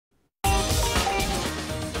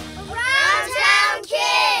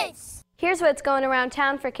Here's what's going around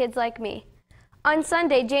town for kids like me. On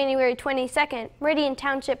Sunday, January 22nd, Meridian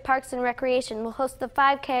Township Parks and Recreation will host the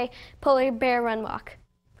 5K Polar Bear Run Walk.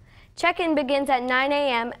 Check-in begins at 9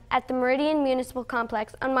 a.m. at the Meridian Municipal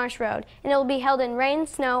Complex on Marsh Road, and it will be held in rain,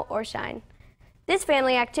 snow, or shine. This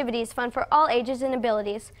family activity is fun for all ages and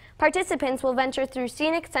abilities. Participants will venture through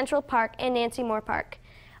scenic Central Park and Nancy Moore Park.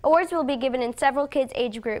 Awards will be given in several kids'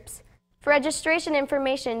 age groups. For registration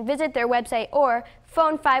information, visit their website or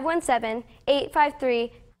phone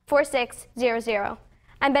 517-853-4600.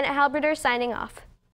 I'm Bennett Halberter signing off.